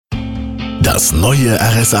Das neue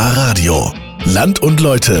RSA Radio. Land und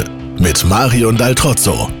Leute mit Marion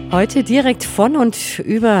Daltrozzo. Heute direkt von und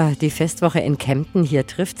über die Festwoche in Kempten. Hier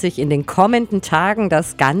trifft sich in den kommenden Tagen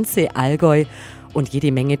das ganze Allgäu. Und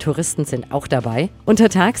jede Menge Touristen sind auch dabei.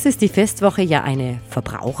 Untertags ist die Festwoche ja eine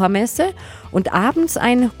Verbrauchermesse und abends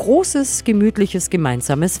ein großes, gemütliches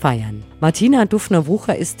gemeinsames Feiern. Martina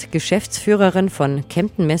Dufner-Wucher ist Geschäftsführerin von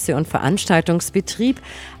Kempten Messe- und Veranstaltungsbetrieb,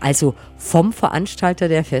 also vom Veranstalter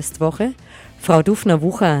der Festwoche. Frau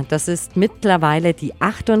Dufner-Wucher, das ist mittlerweile die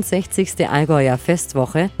 68. Allgäuer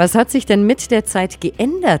Festwoche. Was hat sich denn mit der Zeit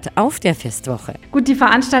geändert auf der Festwoche? Gut, die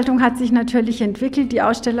Veranstaltung hat sich natürlich entwickelt. Die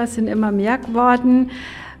Aussteller sind immer mehr geworden.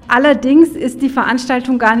 Allerdings ist die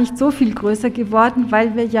Veranstaltung gar nicht so viel größer geworden,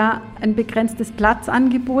 weil wir ja ein begrenztes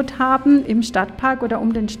Platzangebot haben im Stadtpark oder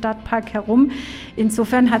um den Stadtpark herum.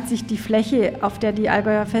 Insofern hat sich die Fläche, auf der die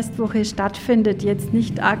Allgäuer Festwoche stattfindet, jetzt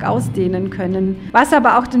nicht arg ausdehnen können. Was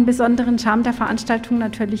aber auch den besonderen Charme der Veranstaltung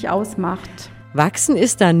natürlich ausmacht. Wachsen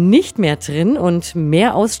ist da nicht mehr drin und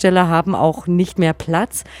mehr Aussteller haben auch nicht mehr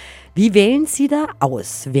Platz. Wie wählen Sie da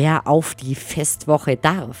aus, wer auf die Festwoche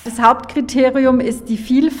darf? Das Hauptkriterium ist die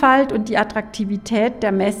Vielfalt und die Attraktivität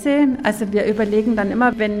der Messe. Also wir überlegen dann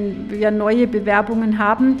immer, wenn wir neue Bewerbungen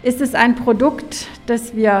haben, ist es ein Produkt,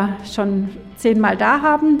 das wir schon 10-mal da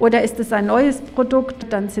haben oder ist es ein neues Produkt?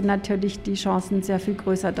 Dann sind natürlich die Chancen sehr viel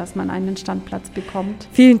größer, dass man einen Standplatz bekommt.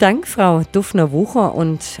 Vielen Dank, Frau Dufner-Wucher,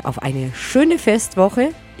 und auf eine schöne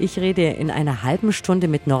Festwoche. Ich rede in einer halben Stunde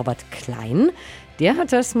mit Norbert Klein. Der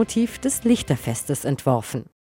hat das Motiv des Lichterfestes entworfen.